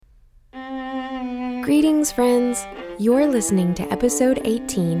Greetings, friends. You're listening to episode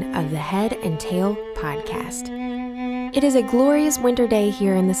 18 of the Head and Tail podcast. It is a glorious winter day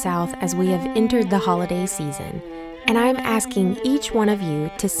here in the South as we have entered the holiday season, and I'm asking each one of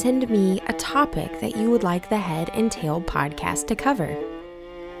you to send me a topic that you would like the Head and Tail podcast to cover.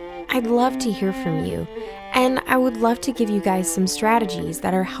 I'd love to hear from you, and I would love to give you guys some strategies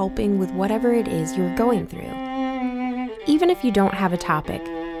that are helping with whatever it is you're going through. Even if you don't have a topic,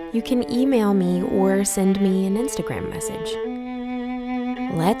 you can email me or send me an Instagram message.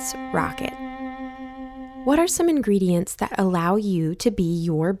 Let's rock it. What are some ingredients that allow you to be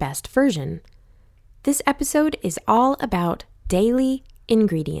your best version? This episode is all about daily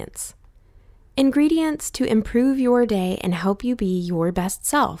ingredients. Ingredients to improve your day and help you be your best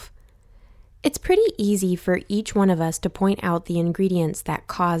self. It's pretty easy for each one of us to point out the ingredients that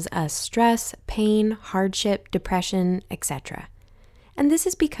cause us stress, pain, hardship, depression, etc. And this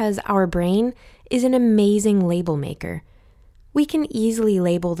is because our brain is an amazing label maker. We can easily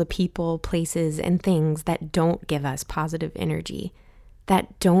label the people, places, and things that don't give us positive energy,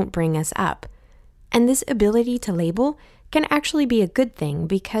 that don't bring us up. And this ability to label can actually be a good thing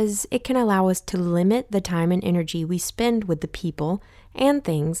because it can allow us to limit the time and energy we spend with the people and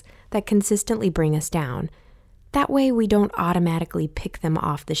things that consistently bring us down. That way we don't automatically pick them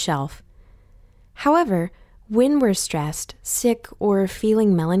off the shelf. However, when we're stressed, sick, or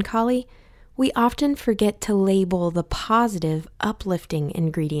feeling melancholy, we often forget to label the positive, uplifting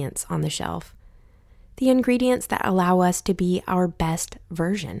ingredients on the shelf. The ingredients that allow us to be our best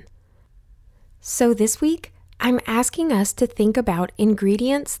version. So this week, I'm asking us to think about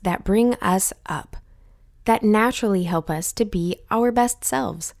ingredients that bring us up, that naturally help us to be our best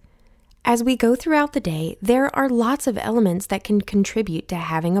selves. As we go throughout the day, there are lots of elements that can contribute to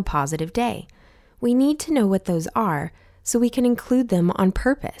having a positive day. We need to know what those are so we can include them on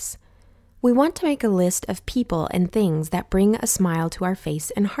purpose. We want to make a list of people and things that bring a smile to our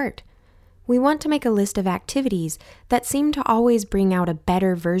face and heart. We want to make a list of activities that seem to always bring out a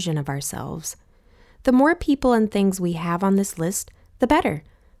better version of ourselves. The more people and things we have on this list, the better,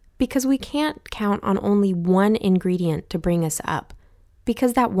 because we can't count on only one ingredient to bring us up,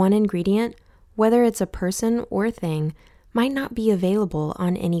 because that one ingredient, whether it's a person or thing, might not be available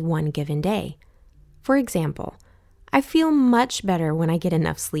on any one given day. For example, I feel much better when I get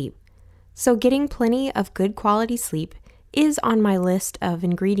enough sleep. So getting plenty of good quality sleep is on my list of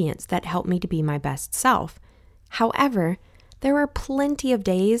ingredients that help me to be my best self. However, there are plenty of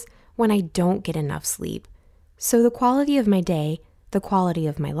days when I don't get enough sleep. So the quality of my day, the quality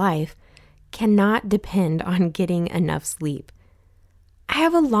of my life, cannot depend on getting enough sleep. I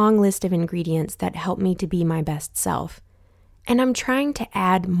have a long list of ingredients that help me to be my best self, and I'm trying to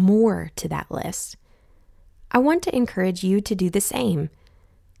add more to that list. I want to encourage you to do the same.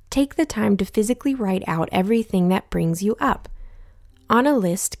 Take the time to physically write out everything that brings you up. On a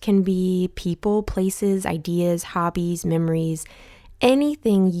list can be people, places, ideas, hobbies, memories,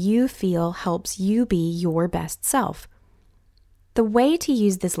 anything you feel helps you be your best self. The way to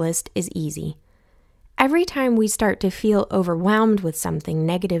use this list is easy. Every time we start to feel overwhelmed with something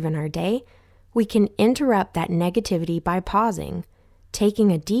negative in our day, we can interrupt that negativity by pausing, taking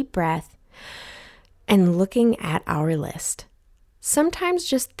a deep breath, and looking at our list. Sometimes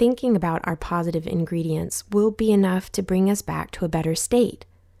just thinking about our positive ingredients will be enough to bring us back to a better state.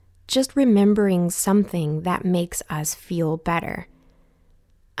 Just remembering something that makes us feel better.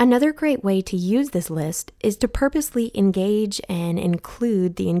 Another great way to use this list is to purposely engage and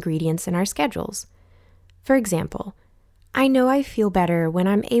include the ingredients in our schedules. For example, I know I feel better when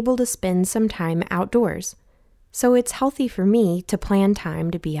I'm able to spend some time outdoors, so it's healthy for me to plan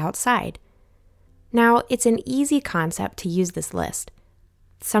time to be outside. Now, it's an easy concept to use this list.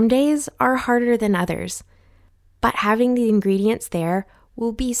 Some days are harder than others, but having the ingredients there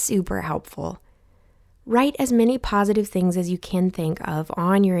will be super helpful. Write as many positive things as you can think of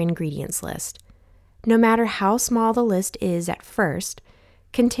on your ingredients list. No matter how small the list is at first,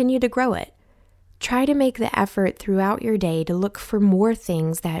 continue to grow it. Try to make the effort throughout your day to look for more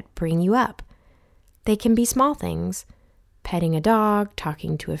things that bring you up. They can be small things: petting a dog,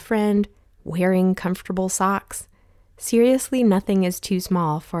 talking to a friend, wearing comfortable socks. Seriously, nothing is too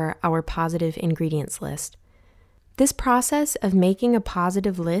small for our positive ingredients list. This process of making a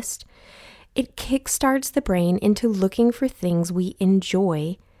positive list, it kickstarts the brain into looking for things we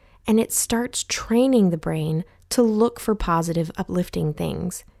enjoy, and it starts training the brain to look for positive, uplifting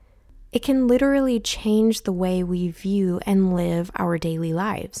things. It can literally change the way we view and live our daily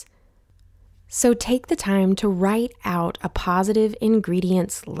lives. So take the time to write out a positive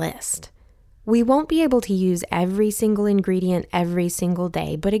ingredients list. We won't be able to use every single ingredient every single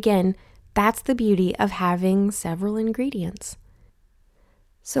day, but again, That's the beauty of having several ingredients.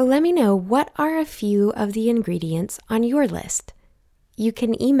 So let me know, what are a few of the ingredients on your list? You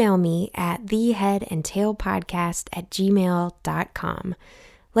can email me at theheadandtailpodcast@gmail.com.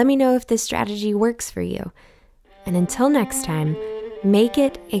 Let me know if this strategy works for you. And until next time, make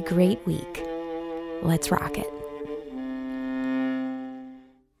it a great week. Let's rock it.